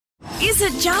Is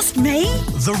it just me?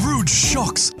 The rude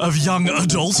shocks of young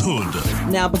adulthood.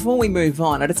 Now, before we move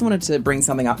on, I just wanted to bring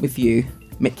something up with you,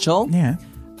 Mitchell. Yeah.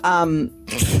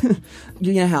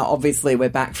 You know how obviously we're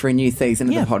back for a new season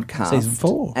of the podcast. Season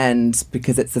 4. And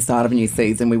because it's the start of a new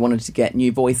season, we wanted to get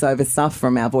new voiceover stuff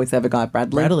from our voiceover guy,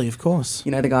 Bradley. Bradley, of course.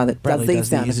 You know, the guy that Bradley does these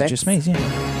sound Is it effects. just me?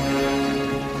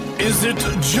 Yeah. Is it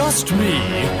just me?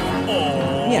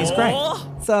 Yeah, He's great.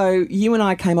 So you and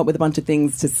I came up with a bunch of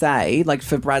things to say, like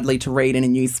for Bradley to read in a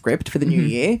new script for the new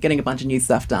year, getting a bunch of new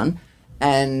stuff done.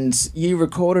 And you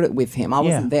recorded it with him. I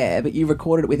wasn't there, but you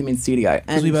recorded it with him in studio.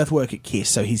 Because And we both work at KISS,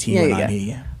 so he's here and I'm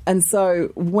here. Yeah. And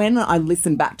so when I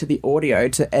listened back to the audio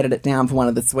to edit it down for one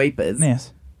of the sweepers,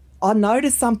 Yes. I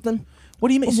noticed something. What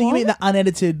do you mean? So you What? mean the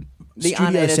unedited studio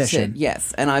Unedited, session?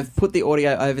 yes. And I've put the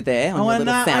audio over there on your little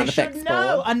sound I effects should board.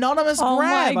 know. Anonymous Oh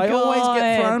grab. my I always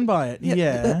get God. thrown by it.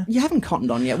 Yeah. You haven't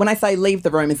cottoned on yet. When I say leave the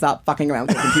room and start fucking around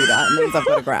with the computer, it means I've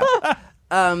got to grab.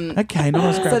 Okay,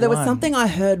 anonymous grab. So there was one. something I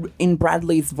heard in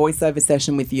Bradley's voiceover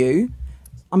session with you.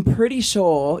 I'm pretty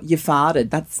sure you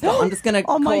farted. I'm just going to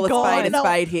Oh my call a spade God. a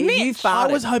spade here. You farted.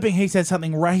 I was hoping he said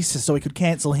something racist so we could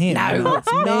cancel him. No,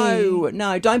 It's me.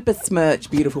 no, don't besmirch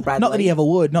beautiful Bradley. Not that he ever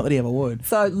would.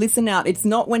 So listen out. It's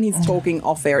not when he's talking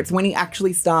off air. It's when he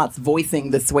actually starts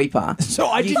voicing the sweeper. So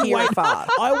I You didn't hear a wait. fart.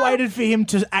 I waited for him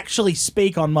to actually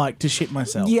speak on mic to shit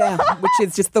myself. Yeah, which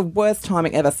is just the worst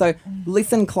timing ever. So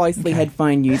listen closely,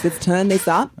 headphone users. Turn this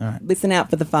up. right. Listen out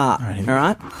for the fart. All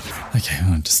right? Okay,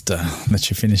 I'll just let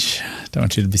you finish. Don't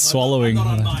want you to be swallowing.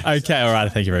 Okay, all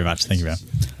right. Thank you very much. Thank you very much.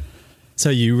 So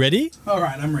you ready? All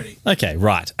right, I'm ready. Okay,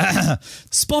 right.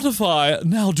 Spotify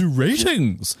now do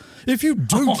ratings. If you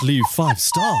don't leave 5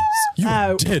 stars,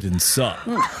 you're dead inside.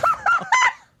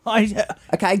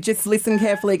 Okay, just listen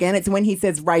carefully again. It's when he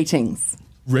says ratings.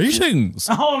 Ratings.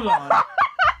 Hold on.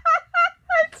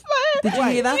 Did you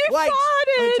hear that? Wait.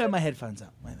 Let me turn my headphones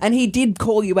up. Wait. And he did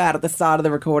call you out at the start of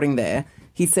the recording there.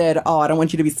 He said, I don't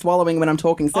want you to be swallowing when I'm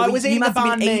talking. So I was you eating the must have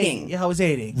banh been mi. eating. Yeah, I was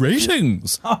eating.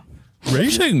 Ratings.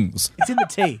 Ratings. It's in the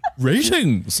tea.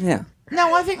 Ratings. Yeah.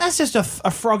 No, I think that's just a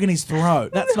frog in his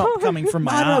throat. That's not coming from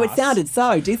my I know, it arse. sounded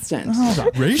so distant.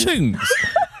 Ratings.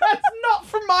 That's not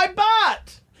from my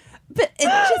butt. But it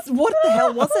just, what the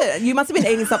hell was it? You must have been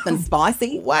eating something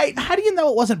spicy. Wait, how do you know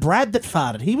it wasn't Brad that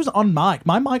farted? He was on mic.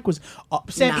 My mic was up.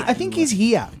 Sam, No. I think he's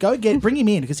here. Bring him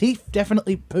in because he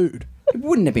definitely pooed. It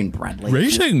wouldn't have been Bradley.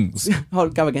 Ratings.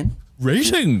 Hold, go again.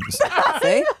 Ratings.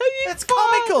 See? That's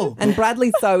comical. And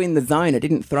Bradley's so in the zone, it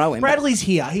didn't throw him. Bradley's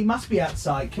here. He must be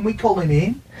outside. Can we call him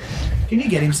in? Can you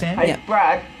get him, Sam? Yeah.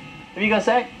 Brad, have you got a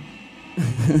sec?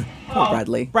 Poor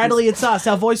Bradley. Bradley, it's us,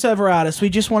 our voiceover artist. We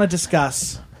just want to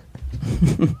discuss.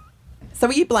 So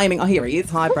are you blaming... Oh, here he is.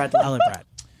 Hi, Bradley. Hello, Brad.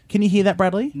 Can you hear that,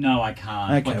 Bradley? No, I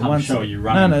can't. Okay, I'm one sure sec. you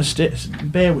running. No,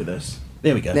 bear with us.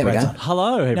 There we go. There we Brad's go. on.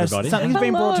 Hello, Now, everybody. something's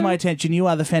been brought to my attention. You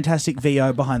are the fantastic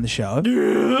VO behind the show,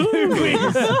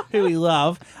 who we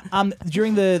love.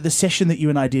 During the session that you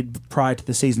and I did prior to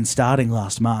the season starting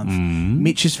last month,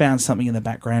 Mitch has found something in the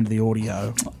background of the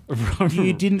audio.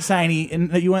 You didn't say any,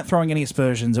 and you weren't throwing any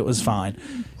aspersions. It was fine.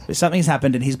 But something's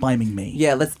happened, and he's blaming me.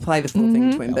 Yeah, let's play the full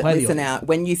thing to him. But Play the listen audio. out.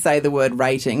 When you say the word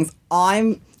ratings,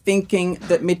 I'm thinking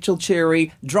that Mitchell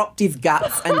Churi dropped his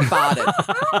guts and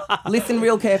farted. Listen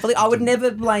real carefully. I would never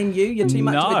blame you. You're too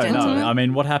much of a gentleman. No. I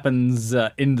mean, what happens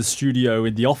in the studio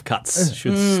in the offcuts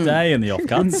should stay in the Didn't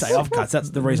offcuts. say off cuts.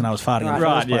 That's the reason I was farting. in the Right,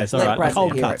 first right, place. yes, all Let right. Bradley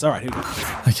Cold hear cuts. it. All right. Here we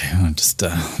go. Okay, I'll just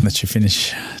let you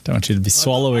finish. Don't want you to be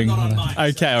swallowing.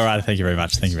 Okay, all right. Thank you very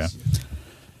much. Thank you very much.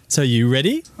 So you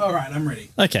ready? All right, I'm ready.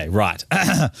 Okay, right.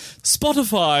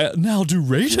 Spotify now do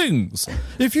ratings.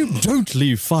 If you don't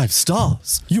leave 5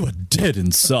 stars, you are dead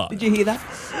inside. Did you hear that?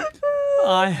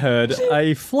 I heard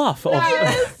a fluff of,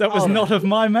 that was not of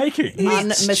my making.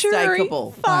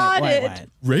 Unmistakable. Wait.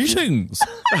 Ratings.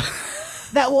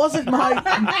 That wasn't my.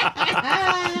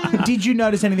 Did you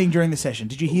notice anything during the session?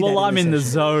 Did you hear that? Well, I'm in the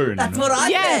session? zone. That's what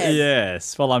I said.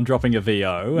 Yes. Well, I'm dropping a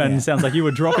VO, and it sounds like you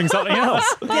were dropping something else.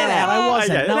 Get out. I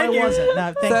wasn't. Okay, No, I thank you. wasn't.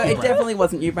 No, thank So you. it Brad. definitely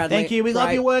wasn't you, Bradley. Thank you. We love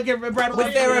Great. your work, Bradley.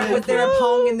 Was there a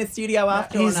pong in the studio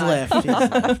after? He's or no? left. He's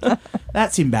left.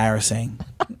 That's embarrassing.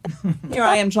 Here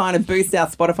I am trying to boost our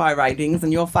Spotify ratings,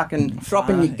 and you're fucking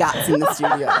dropping your guts in the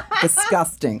studio.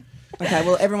 Disgusting. Okay,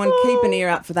 well, everyone keep an ear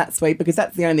out for that sweep because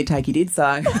that's the only take he did, so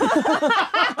I'm just going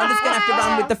to have to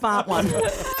run with the fart one.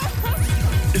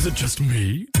 Is it just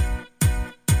me?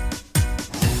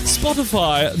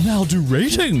 Spotify now do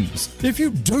ratings. If you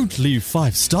don't leave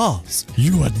 5 stars,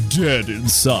 you are dead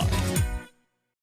inside.